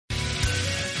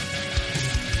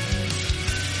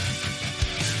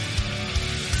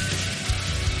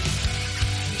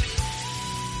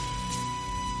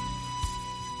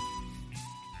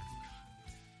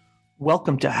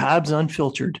Welcome to Habs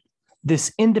Unfiltered.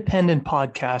 This independent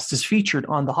podcast is featured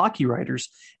on the Hockey Writers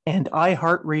and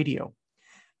iHeartRadio,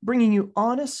 bringing you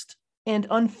honest and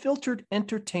unfiltered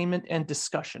entertainment and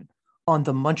discussion on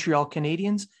the Montreal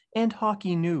Canadiens and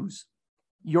hockey news.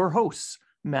 Your hosts,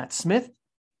 Matt Smith,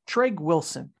 Treg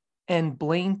Wilson, and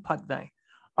Blaine Putney,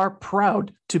 are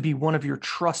proud to be one of your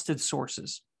trusted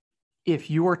sources.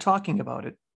 If you are talking about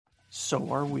it,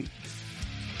 so are we.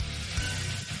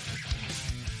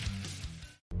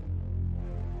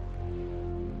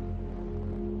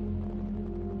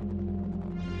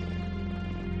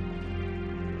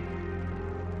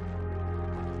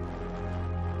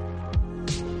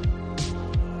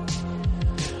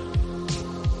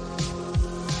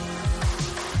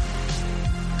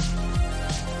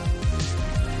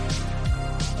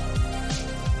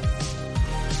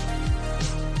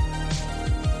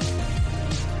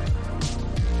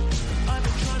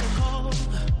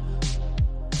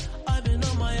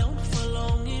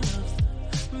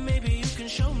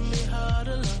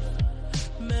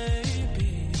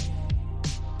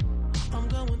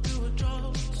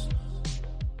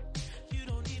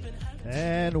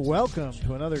 Welcome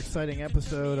to another exciting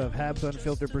episode of Habs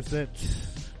Unfiltered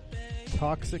presents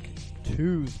Toxic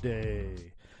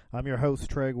Tuesday. I'm your host,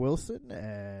 Treg Wilson,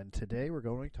 and today we're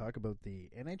going to talk about the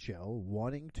NHL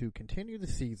wanting to continue the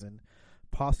season,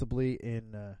 possibly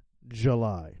in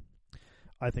July.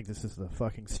 I think this is the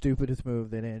fucking stupidest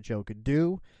move that NHL could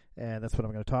do, and that's what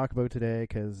I'm going to talk about today,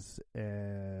 because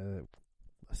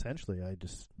essentially I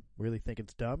just really think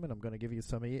it's dumb, and I'm going to give you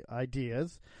some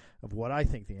ideas of what I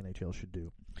think the NHL should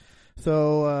do.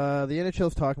 So the NHL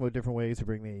is talking about different ways to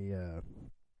bring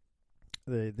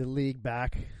the league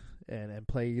back and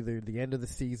play either the end of the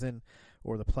season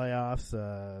or the playoffs.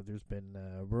 There's been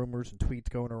rumors and tweets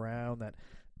going around that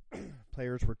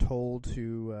players were told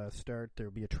to start. There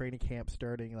will be a training camp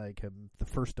starting like the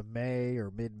 1st of May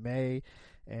or mid-May,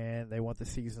 and they want the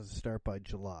season to start by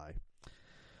July.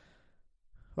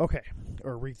 Okay,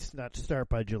 or not start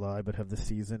by July, but have the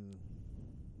season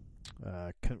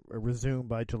resume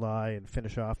by July and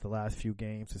finish off the last few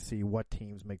games to see what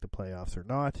teams make the playoffs or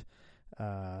not.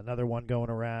 Another one going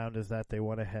around is that they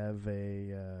want to have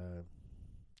a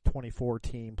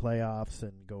 24-team playoffs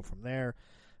and go from there.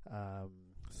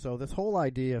 So this whole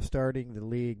idea of starting the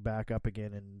league back up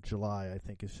again in July, I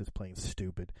think, is just plain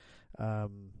stupid. I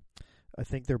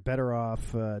think they're better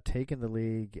off taking the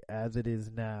league as it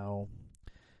is now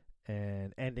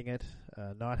and ending it,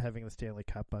 not having the Stanley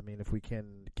Cup. I mean, if we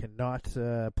cannot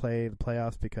play the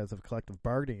playoffs because of a collective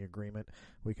bargaining agreement,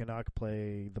 we cannot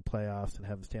play the playoffs and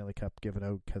have the Stanley Cup given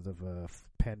out because of a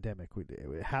pandemic.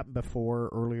 It happened before,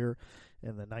 earlier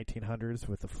in the 1900s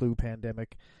with the flu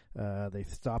pandemic. They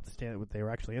stopped the Stanley. They were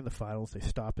actually in the finals. They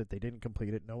stopped it. They didn't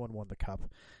complete it. No one won the cup.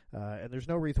 And there's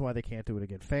no reason why they can't do it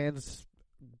again. Fans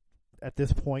at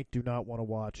this point do not want to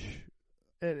watch.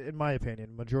 In my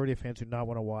opinion, majority of fans do not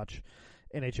want to watch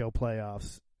NHL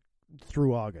playoffs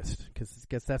through August, because I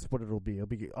guess that's what it'll be. It'll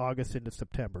be August into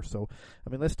September. So, I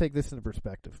mean, let's take this into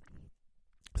perspective.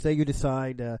 Say you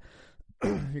decide you're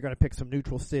going to pick some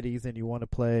neutral cities and you want to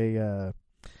play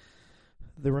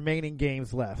the remaining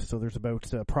games left. So there's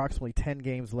about approximately 10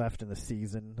 games left in the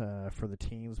season for the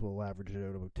teams. We'll average it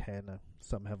out about 10.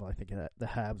 Some have, I think, the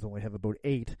Habs only have about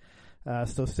 8.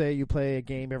 So say you play a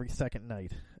game every second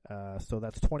night. So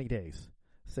that's 20 days.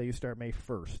 Say you start May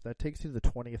 1st. That takes you to the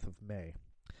 20th of May.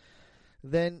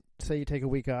 Then say you take a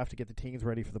week off to get the teams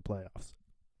ready for the playoffs.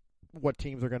 What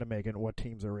teams are going to make it and what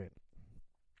teams are in.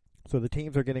 So the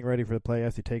teams are getting ready for the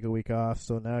playoffs. You take a week off.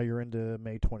 So now you're into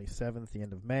May 27th, the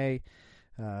end of May.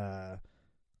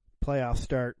 Playoffs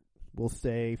start, we'll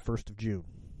say, 1st of June.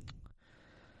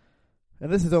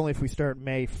 And this is only if we start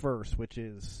May 1st, which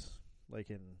is like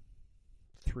in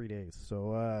 3 days.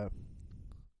 So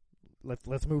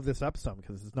let's move this up some,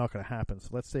 because it's not going to happen. So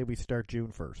let's say we start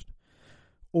June 1st.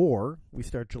 Or we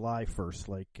start July 1st,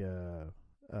 like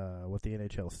what the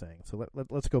NHL is saying. So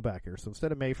let's go back here. So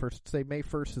instead of May 1st, say May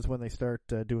 1st is when they start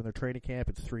doing their training camp.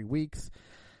 It's 3 weeks,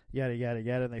 yada, yada,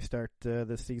 yada, and they start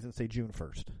this season, say June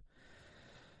 1st.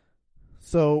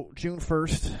 So June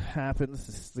 1st happens,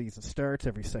 the season starts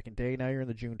every second day. Now you're in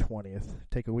the June 20th.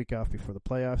 Take a week off before the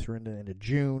playoffs. You're into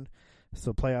June.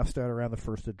 So playoffs start around the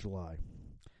 1st of July.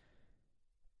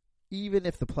 Even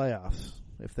if the playoffs,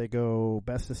 if they go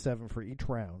best of 7 for each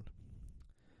round,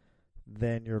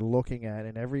 then you're looking at,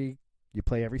 you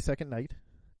play every second night,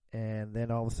 and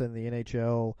then all of a sudden the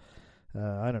NHL,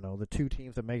 I don't know, the 2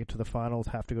 teams that make it to the finals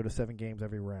have to go to 7 games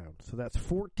every round. So that's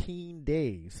 14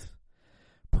 days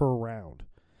per round.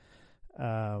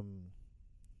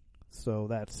 So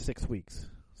that's 6 weeks.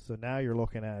 So now you're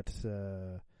looking at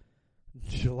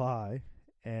July,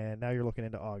 and now you're looking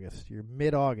into August. You're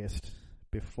mid-August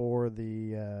before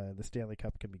the Stanley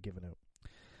Cup can be given out.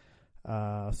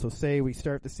 So say we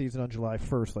start the season on July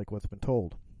 1st, like what's been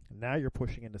told. Now you're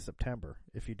pushing into September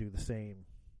if you do the same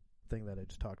thing that I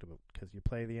just talked about, because you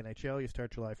play the NHL, you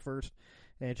start July 1st.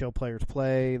 NHL players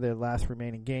play their last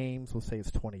remaining games. We'll say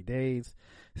it's 20 days.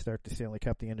 Start the Stanley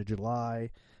Cup the end of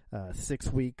July.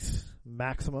 6 weeks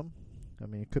maximum. I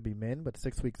mean, it could be min, but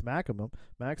 6 weeks maximum.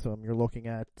 You're looking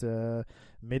at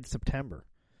mid-September.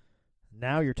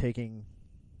 Now you're taking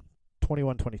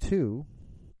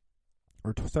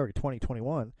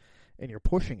 2021, and you're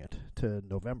pushing it to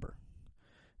November.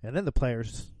 And then the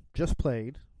players just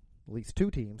played, at least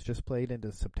 2 teams just played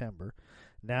into September.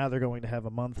 Now they're going to have a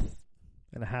month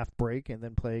and a half break and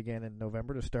then play again in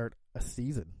November to start a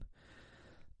season.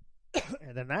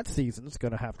 And then that season's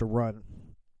going to have to run,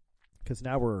 because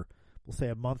now we'll say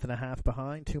a month and a half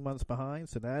behind, 2 months behind.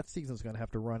 So that season's going to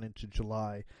have to run into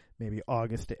July, maybe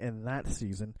August to end that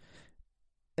season.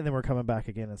 And then we're coming back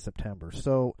again in September.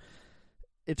 So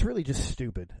it's really just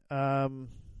stupid.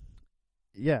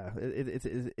 Yeah,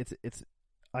 it's.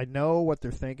 I know what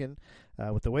they're thinking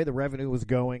with the way the revenue was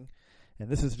going, and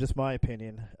this is just my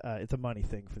opinion. It's a money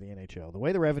thing for the NHL. The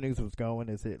way the revenues was going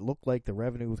is it looked like the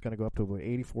revenue was going to go up to about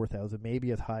 84,000,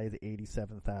 maybe as high as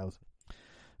 87,000.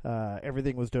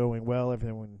 Everything was doing well.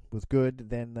 Everything was good.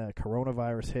 Then the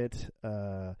coronavirus hit.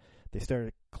 They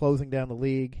started closing down the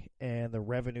league, and the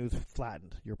revenues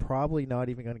flattened. You're probably not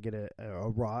even going to get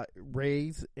a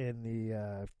raise in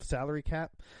the salary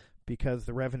cap, because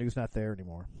the revenue's not there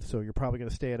anymore. So you're probably going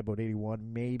to stay at about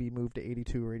 81, maybe move to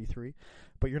 82 or 83.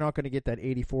 But you're not going to get that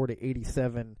 84 to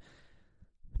 87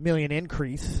 million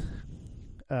increase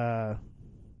that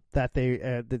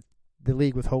the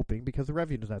league was hoping, because the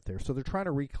revenue's not there. So they're trying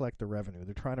to recollect the revenue.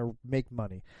 They're trying to make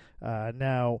money.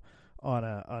 Now, on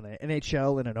an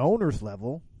NHL and an owner's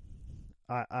level,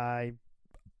 I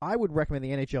would recommend the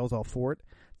NHL is all for it.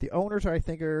 The owners, I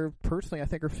think, are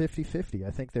 50-50.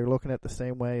 I think they're looking at the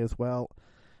same way as well.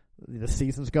 The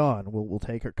season's gone. We'll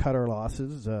cut our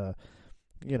losses, and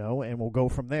we'll go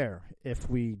from there. If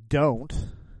we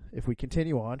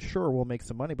continue on, sure, we'll make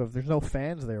some money. But if there's no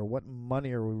fans there, what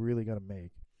money are we really going to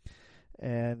make?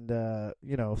 And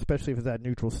especially if it's at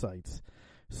neutral sites.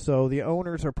 So the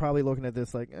owners are probably looking at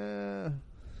this like,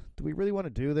 do we really want to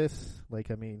do this? We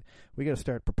got to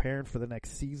start preparing for the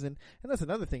next season. And that's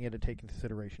another thing you had to take into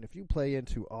consideration. If you play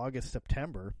into August,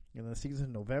 September, and the season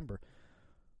in November,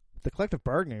 the collective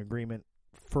bargaining agreement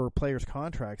for players'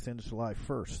 contracts ends July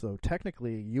 1st. So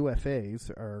technically, UFAs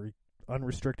are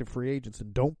unrestricted free agents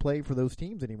and don't play for those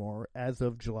teams anymore as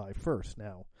of July 1st.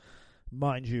 Now,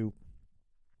 mind you,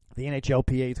 the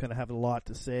NHLPA is going to have a lot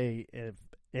to say if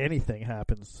anything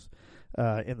happens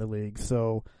in the league.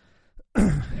 So,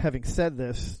 having said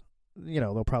this,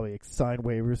 they'll probably sign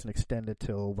waivers and extend it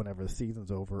till whenever the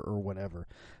season's over or whatever.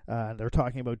 They're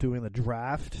talking about doing the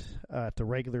draft at the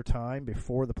regular time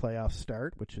before the playoffs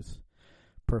start, which is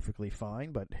perfectly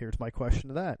fine. But here's my question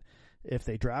to that. If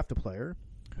they draft a player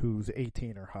who's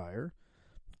 18 or higher,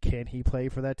 can he play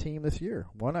for that team this year?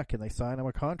 Why not? Can they sign him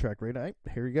a contract right now?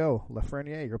 Here you go.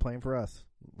 Lafreniere, you're playing for us.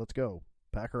 Let's go.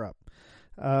 Pack her up.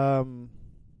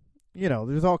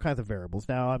 There's all kinds of variables.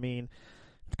 Now,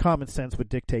 common sense would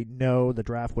dictate no, the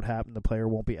draft would happen. The player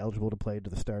won't be eligible to play to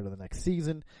the start of the next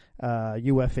season.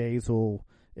 UFAs will,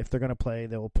 if they're going to play,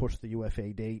 they'll push the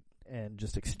UFA date and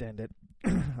just extend it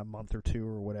a month or two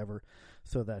or whatever,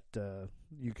 so that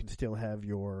you can still have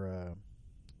your,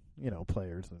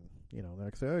 players. And, they're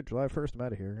going to say, oh, July 1st, I'm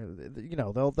out of here.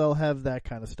 They'll have that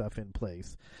kind of stuff in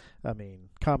place.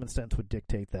 Common sense would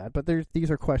dictate that. But these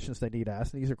are questions they need to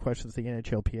ask, and these are questions the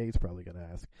NHLPA is probably going to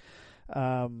ask.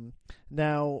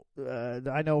 Now,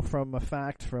 I know from a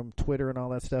fact from Twitter and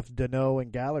all that stuff, Danault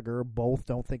and Gallagher both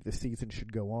don't think the season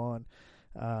should go on.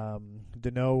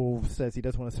 Danault says he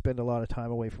doesn't want to spend a lot of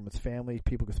time away from his family.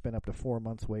 People can spend up to 4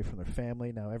 months away from their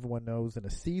family. Now, everyone knows in a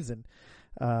season,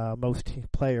 most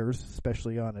players,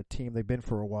 especially on a team they've been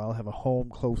for a while, have a home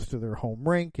close to their home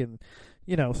rink, and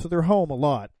so they're home a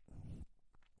lot,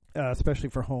 especially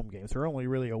for home games. They're only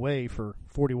really away for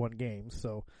 41 games,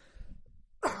 so.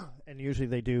 And usually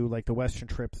they do like the Western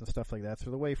trips and stuff like that, so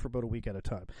they're away for about a week at a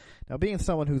time. Now, being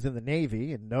someone who's in the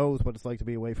Navy and knows what it's like to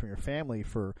be away from your family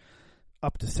for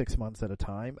up to 6 months at a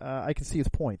time, I can see his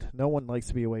point. No one likes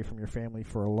to be away from your family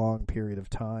for a long period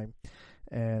of time.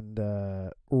 And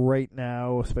right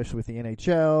now, especially with the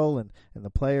NHL and the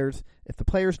players, if the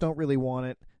players don't really want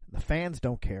it, the fans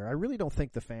don't care. I really don't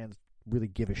think the fans really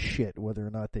give a shit whether or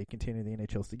not they continue the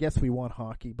NHL. So yes, we want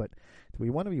hockey, but do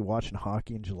we want to be watching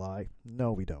hockey in July?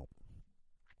 No, we don't.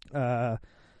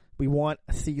 We want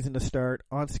a season to start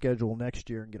on schedule next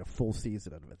year and get a full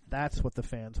season out of it. That's what the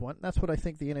fans want. And that's what I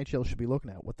think the NHL should be looking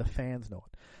at, what the fans want.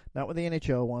 Not what the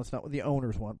NHL wants, not what the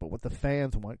owners want, but what the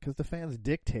fans want, because the fans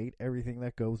dictate everything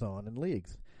that goes on in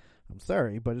leagues. I'm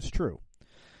sorry, but it's true.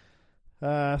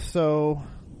 So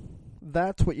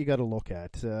that's what you got to look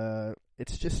at.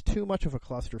 It's just too much of a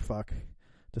clusterfuck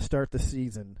to start the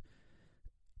season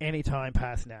anytime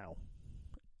past now.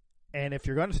 And if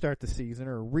you're going to start the season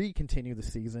or re-continue the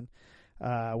season,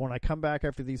 when I come back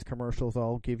after these commercials,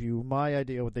 I'll give you my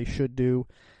idea what they should do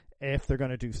if they're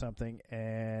going to do something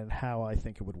and how I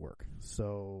think it would work.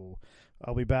 So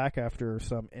I'll be back after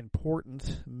some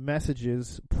important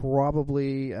messages,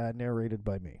 probably narrated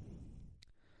by me.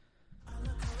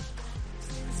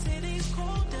 City's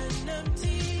cold and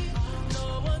empty.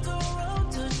 No one's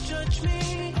around to judge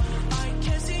me. I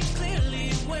can see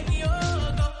clearly when you're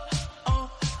gone.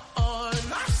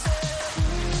 I said,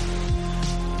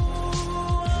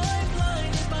 ooh, I'm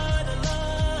blinded by the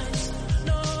lights.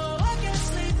 No, I can't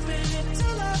sleep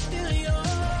until I feel your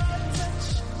touch.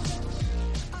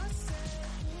 I said,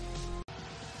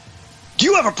 do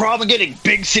you have a problem getting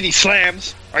big city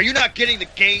slams? Are you not getting the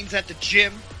gains at the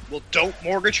gym? Well, don't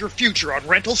mortgage your future on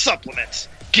rental supplements.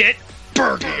 Get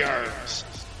Bergie Arms.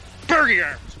 Bergie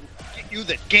Arms will get you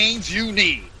the gains you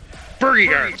need.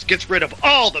 Bergie Arms gets rid of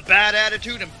all the bad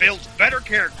attitude and builds better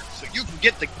character so you can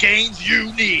get the gains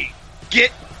you need.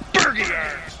 Get Bergie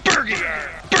Arms. Bergie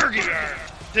Arms. Bergie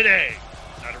Arms today.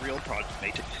 Not a real product.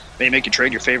 May make you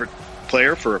trade your favorite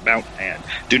player for a mount, and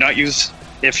do not use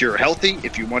if you're healthy.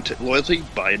 If you want loyalty,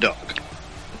 buy a dog.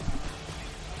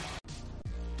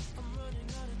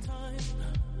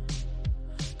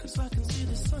 I can see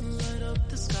the sun light up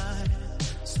the sky,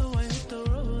 so I hit the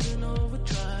road and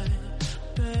overdrive,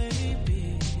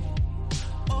 baby.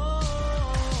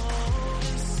 Oh,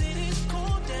 the city's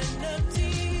cold and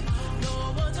empty.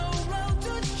 No one's around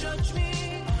to judge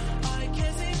me. I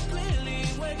can see clearly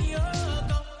when you're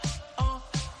gone.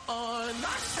 And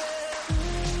I said,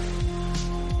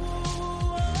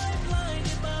 ooh, I'm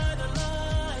blinded by the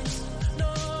lights. No,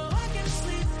 I can't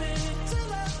sleep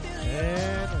until I feel you.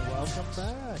 And welcome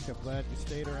back. I'm glad you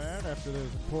stayed around after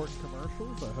those important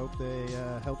commercials. I hope they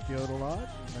helped you out a lot.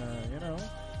 And,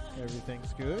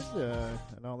 everything's good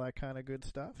and all that kind of good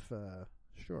stuff.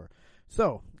 Sure.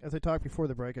 So, as I talked before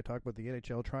the break, I talked about the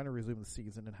NHL trying to resume the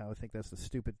season and how I think that's a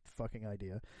stupid fucking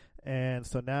idea. And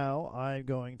so now I'm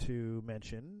going to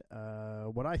mention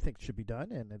what I think should be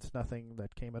done, and it's nothing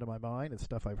that came out of my mind. It's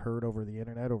stuff I've heard over the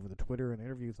internet, over the Twitter and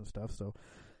interviews and stuff. So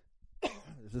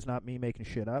this is not me making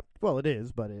shit up. Well, it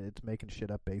is, but it's making shit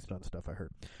up based on stuff I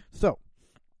heard. So,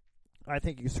 I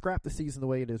think you scrap the season the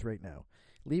way it is right now.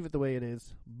 Leave it the way it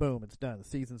is. Boom, it's done. The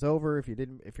season's over. If you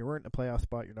weren't in a playoff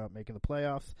spot, you're not making the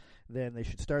playoffs. Then they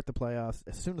should start the playoffs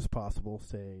as soon as possible,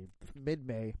 say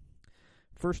mid-May,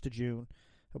 1st of June.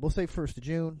 We'll say 1st of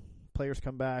June. Players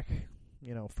come back,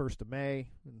 1st of May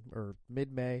or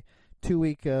mid-May.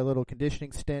 2-week little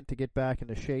conditioning stint to get back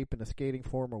into shape, in a skating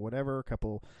form or whatever. A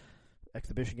couple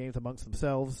exhibition games amongst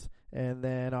themselves, and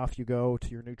then off you go to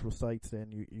your neutral sites,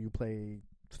 and you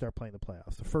start playing the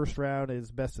playoffs. The first round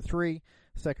is best of 3,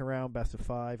 second round best of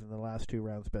 5, and the last 2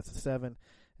 rounds best of 7,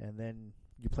 and then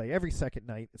you play every second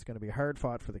night. It's going to be hard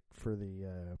fought for the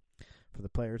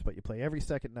players, but you play every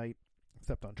second night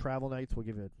except on travel nights. We'll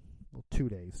give it 2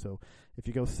 days. So if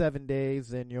you go 7 days,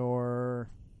 then you're,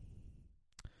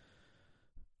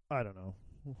 I don't know.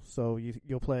 So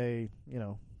you'll play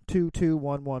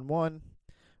 2-2-1-1-1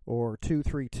 or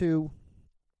 2-3-2.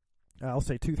 I'll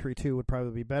say 2-3-2 would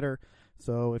probably be better.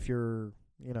 So if you're,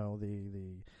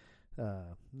 the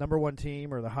number one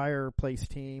team or the higher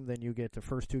placed team, then you get the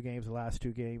first 2 games, the last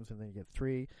 2 games, and then you get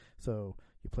 3. So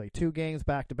you play 2 games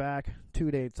back to back,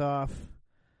 2 dates off,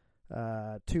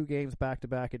 2 games back to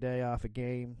back, a day off, a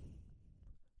game,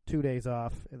 2 days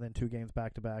off, and then 2 games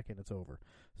back to back, and it's over.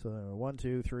 So 1,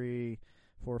 2, 3,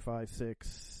 4, 5, 6,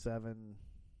 7,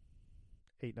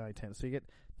 8, 9, 10. So you get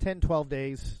 10, 12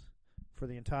 days for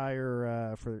the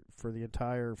entire for a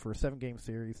 7-game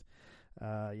series.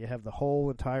 You have the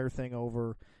whole entire thing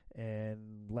over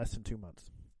in less than 2 months.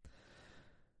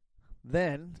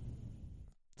 Then,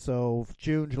 so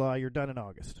June, July, you're done in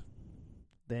August.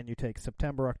 Then you take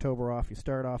September, October off. You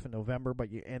start off in November,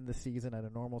 but you end the season at a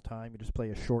normal time. You just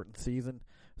play a shortened season.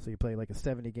 So you play like a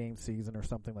 70-game season or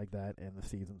something like that, and the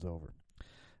season's over.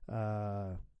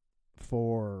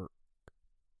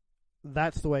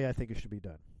 That's the way I think it should be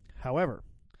done. However,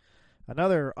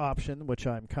 another option, which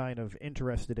I'm kind of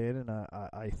interested in, and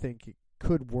I think it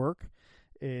could work,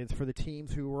 is for the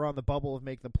teams who were on the bubble of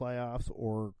making the playoffs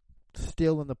or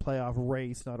still in the playoff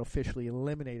race, not officially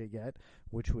eliminated yet,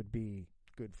 which would be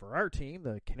good for our team,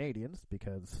 the Canadians,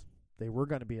 because they were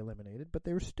going to be eliminated, but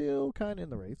they were still kind of in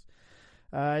the race.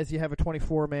 As you have a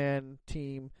 24-man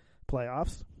team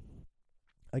playoffs.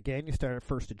 Again, you start at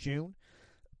 1st of June.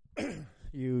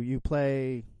 You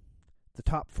play the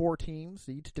top 4 teams.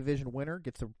 Each division winner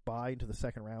gets a bye into the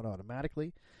second round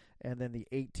automatically, and then the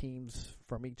 8 teams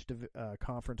from each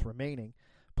conference remaining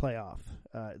play off.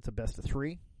 It's a best of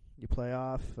 3. You play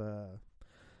off.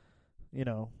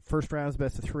 First round is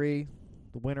best of 3.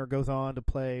 The winner goes on to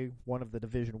play one of the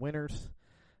division winners.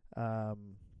 So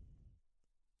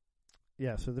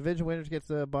the division winners gets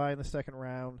a bye in the second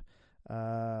round,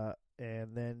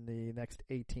 and then the next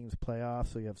 8 teams play off.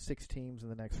 So you have 6 teams in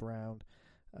the next round.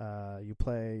 You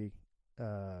play.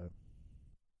 I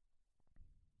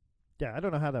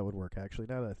don't know how that would work, actually.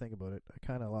 Now that I think about it, I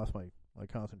kind of lost my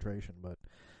concentration. But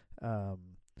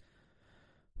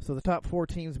so the top 4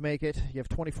 teams make it. You have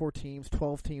 24 teams.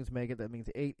 12 teams make it. That means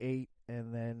 8-8,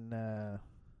 and then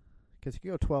because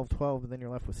you go 12-12, and then you're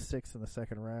left with 6 in the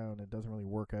second round. It doesn't really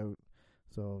work out.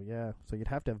 So so you'd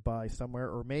have to have bye somewhere,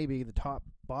 or maybe the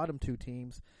bottom 2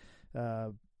 teams.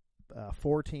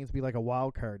 4 teams be like a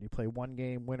wild card. You play one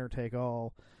game, winner take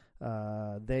all.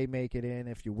 They make it in.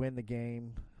 If you win the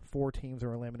game, 4 teams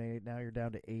are eliminated. Now you're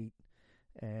down to 8,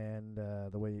 and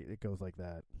the way it goes like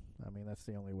that. I mean, that's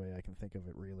the only way I can think of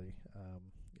it, really,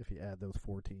 if you add those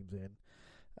 4 teams in.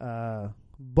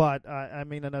 But, I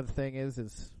mean, another thing is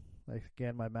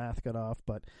again, my math got off,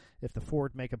 but if the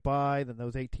 4 make a bye, then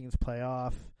those 8 teams play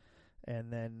off,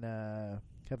 and then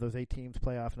have those 8 teams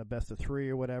play off in a best of 3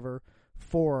 or whatever.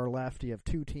 4 are left. You have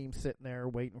 2 teams sitting there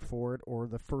waiting for it, or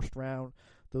the first round,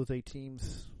 those 8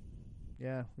 teams,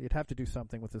 you'd have to do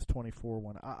something with this 24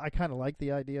 one. I kind of like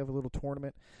the idea of a little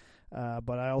tournament,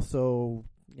 but I also,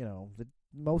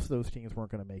 most of those teams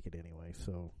weren't going to make it anyway,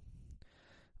 so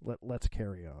let's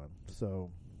carry on.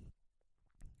 So,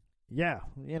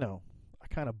 I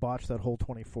kind of botched that whole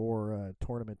 24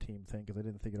 tournament team thing because I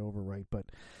didn't think it over right, but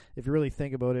if you really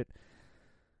think about it,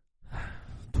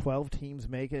 12 teams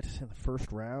make it in the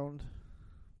first round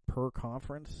per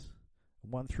conference.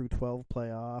 1 through 12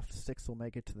 playoff. 6 will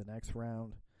make it to the next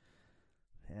round.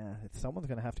 Yeah, someone's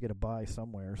going to have to get a bye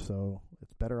somewhere, so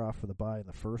it's better off for the bye in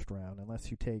the first round,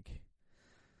 unless you take...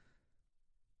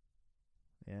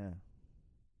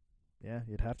 Yeah,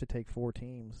 you'd have to take 4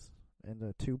 teams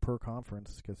and 2 per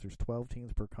conference, because there's 12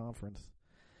 teams per conference.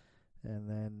 And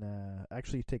then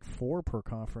actually you take 4 per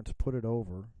conference, put it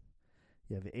over.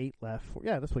 You have 8 left.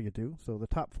 That's what you do. So the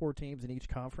top 4 teams in each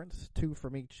conference, 2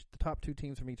 from each, the top 2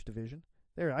 teams from each division.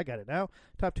 There, I got it now.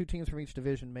 Top 2 teams from each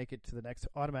division make it to the next,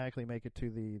 automatically make it to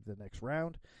the next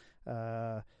round.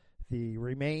 The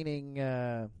remaining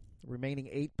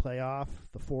 8 playoff,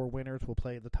 the 4 winners will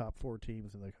play the top 4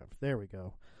 teams in the conference. There we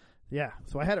go. Yeah,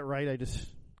 so I had it right. I just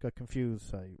got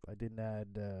confused. I didn't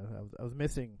add, I was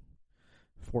missing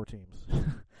 4 teams.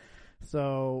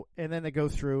 So, and then it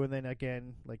goes through, and then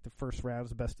again, like the first round is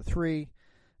the best of 3,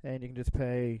 and you can just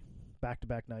play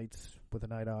back-to-back nights with a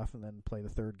night off, and then play the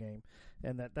third game.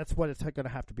 And that's what it's going to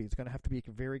have to be. It's going to have to be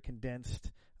very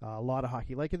condensed, a lot of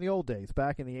hockey, like in the old days,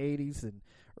 back in the 80s and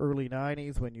early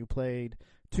 90s, when you played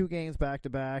 2 games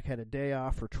back-to-back, had a day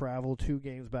off for travel, 2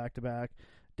 games back-to-back,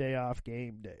 day off,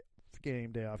 game,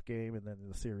 day off, game, and then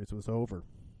the series was over.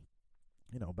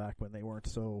 Back when they weren't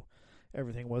so...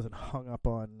 Everything wasn't hung up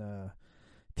on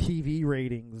TV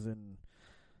ratings and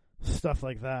stuff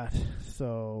like that.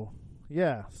 So,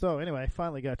 So, anyway, I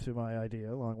finally got to my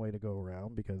idea. A long way to go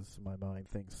around because my mind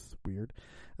thinks weird.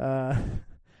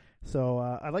 So,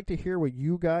 I'd like to hear what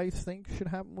you guys think should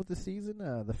happen with the season.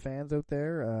 The fans out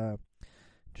there,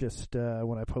 just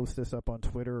when I post this up on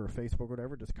Twitter or Facebook or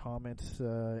whatever, just comment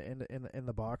in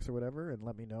the box or whatever and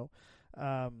let me know.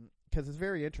 Because it's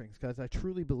very interesting, because I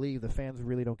truly believe the fans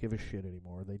really don't give a shit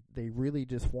anymore. They really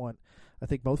just want, I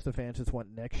think most of the fans just want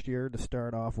next year to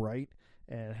start off right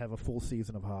and have a full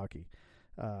season of hockey.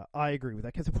 I agree with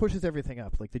that, because it pushes everything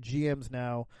up. Like the GMs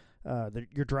now,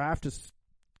 your draft is,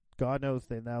 God knows,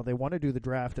 they want to do the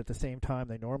draft at the same time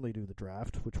they normally do the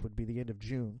draft, which would be the end of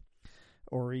June,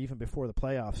 or even before the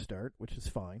playoffs start, which is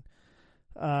fine.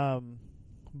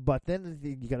 But then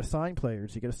you got to sign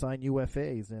players, you got to sign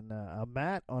UFAs, and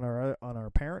Matt on our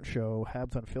parent show,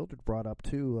 Habs Unfiltered, brought up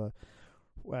too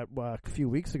a few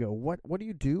weeks ago. What do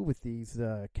you do with these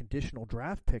conditional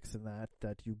draft picks and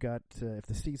that you got if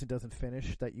the season doesn't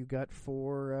finish, that you got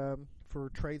for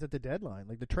trades at the deadline?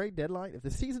 Like the trade deadline, if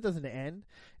the season doesn't end,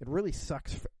 it really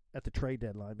sucks at the trade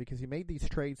deadline, because you made these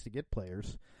trades to get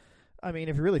players. I mean,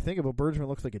 if you really think about it, Bergevin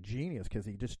looks like a genius, because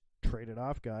he just traded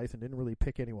off guys and didn't really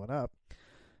pick anyone up.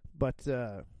 But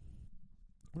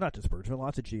not just Bergevin,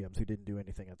 lots of GMs who didn't do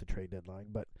anything at the trade deadline.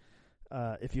 But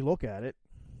if you look at it,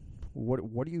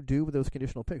 what do you do with those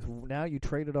conditional picks? Now you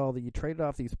traded off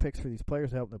these picks for these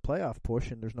players to help in the playoff push,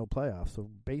 and there's no playoffs. So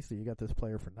basically, you got this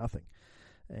player for nothing,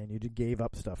 and you just gave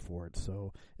up stuff for it.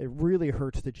 So it really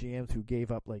hurts the GMs who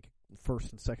gave up like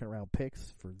first and second round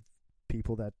picks for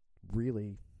people that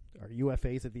really are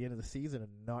UFAs at the end of the season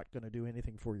and not going to do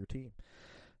anything for your team.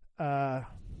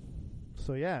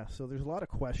 So there's a lot of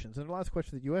questions, and a lot of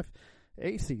questions at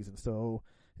UFA season. So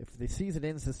if the season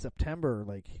ends in September,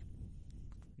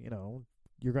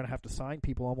 you're going to have to sign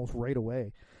people almost right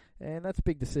away. And that's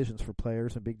big decisions for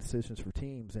players and big decisions for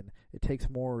teams, and it takes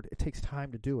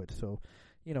time to do it. So,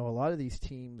 a lot of these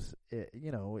teams,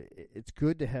 it's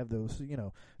good to have those,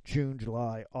 June,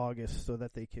 July, August, so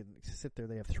that they can sit there.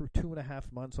 They have through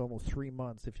 2.5 months, almost 3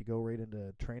 months, if you go right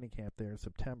into training camp there in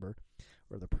September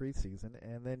or the preseason.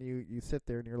 And then you sit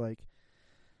there and you're like,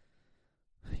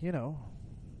 you'd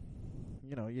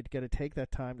got to take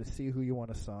that time to see who you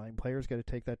want to sign. Players got to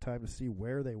take that time to see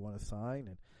where they want to sign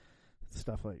and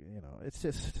stuff like, it's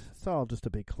all just a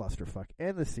big clusterfuck.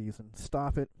 End the season.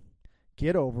 Stop it.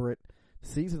 Get over it.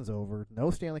 Season's over.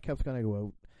 No Stanley Cup's going to go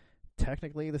out.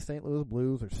 Technically, the St. Louis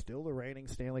Blues are still the reigning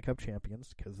Stanley Cup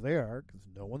champions, because they are, because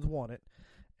no one's won it.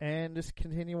 And just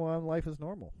continue on life as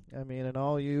normal. I mean, and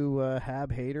all you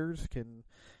Hab haters can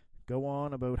go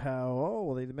on about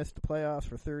how, they missed the playoffs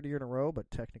for third year in a row,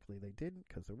 but technically they didn't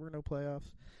because there were no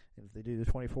playoffs. And if they do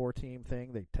the 24-team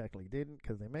thing, they technically didn't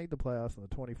because they made the playoffs on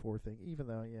the 24 thing, even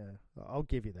though, I'll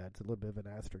give you that. It's a little bit of an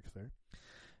asterisk there.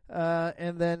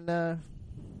 And then,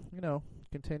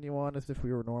 continue on as if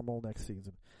we were normal next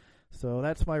season. So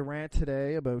that's my rant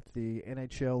today about the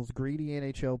NHL's greedy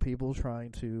NHL people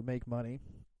trying to make money.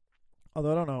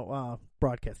 Although I don't know,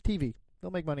 broadcast TV.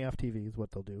 They'll make money off TV is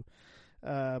what they'll do.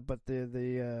 But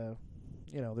they're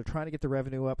trying to get the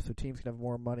revenue up so teams can have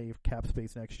more money, cap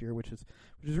space next year, which is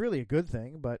really a good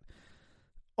thing, but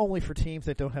only for teams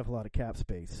that don't have a lot of cap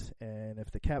space. And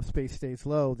if the cap space stays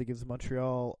low, that gives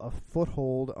Montreal a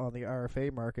foothold on the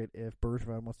RFA market if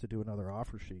Bergevin wants to do another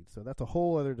offer sheet. So that's a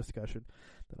whole other discussion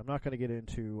that I'm not going to get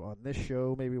into on this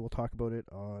show. Maybe we'll talk about it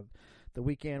on the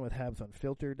weekend with Habs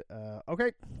Unfiltered.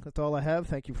 Okay, that's all I have.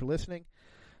 Thank you for listening.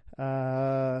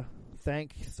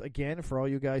 Thanks again for all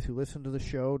you guys who listen to the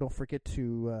show. Don't forget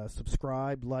to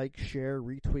subscribe, like, share,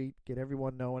 retweet, get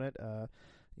everyone knowing it.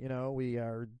 We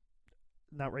are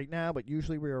not right now, but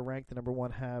usually we are ranked the number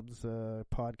one Habs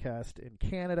podcast in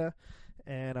Canada,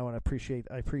 and I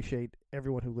appreciate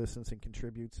everyone who listens and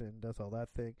contributes and does all that.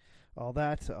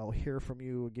 I'll hear from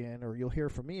you again, or you'll hear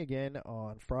from me again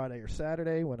on Friday or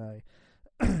Saturday when I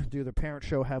do the parent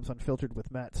show Habs Unfiltered with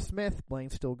Matt Smith.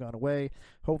 Blaine's still gone away.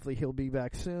 Hopefully he'll be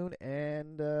back soon.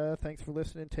 And thanks for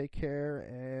listening. Take care.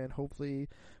 And hopefully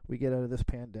we get out of this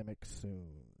pandemic soon.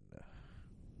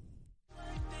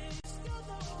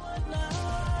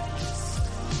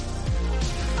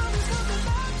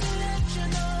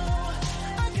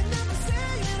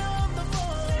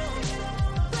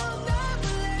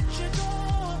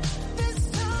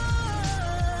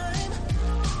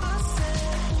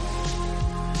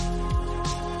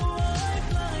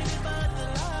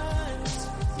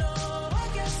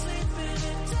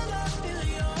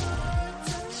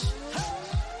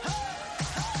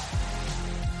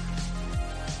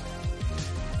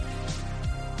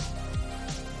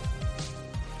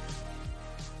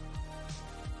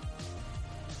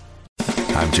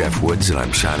 I'm Jeff Woods, and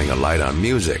I'm shining a light on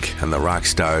music and the rock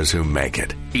stars who make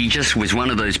it. He just was one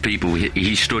of those people,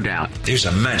 he stood out. He was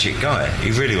a magic guy.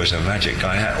 He really was a magic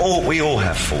guy. We all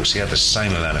have faults. He had the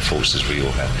same amount of faults as we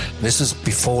all have. This was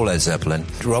before Led Zeppelin.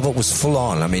 Robert was full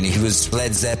on. I mean, he was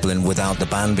Led Zeppelin without the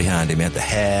band behind him. He had the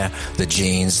hair, the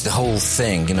jeans, the whole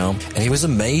thing, and he was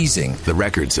amazing. The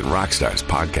Records and Rockstars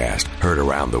podcast, heard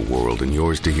around the world and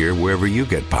yours to hear wherever you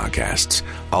get podcasts.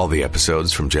 All the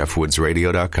episodes from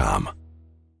JeffWoodsRadio.com.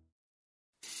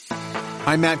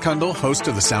 I'm Matt Kundle, host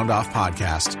of the Sound Off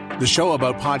Podcast, the show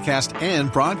about podcast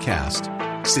and broadcast.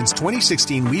 Since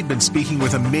 2016, we've been speaking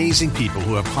with amazing people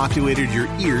who have populated your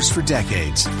ears for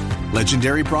decades.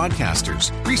 Legendary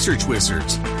broadcasters, research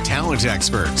wizards, talent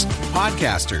experts,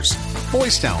 podcasters,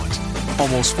 voice talent.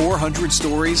 Almost 400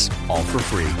 stories, all for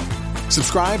free.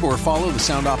 Subscribe or follow the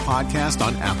Sound Off Podcast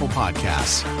on Apple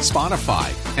Podcasts,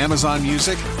 Spotify, Amazon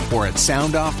Music, or at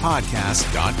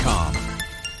soundoffpodcast.com.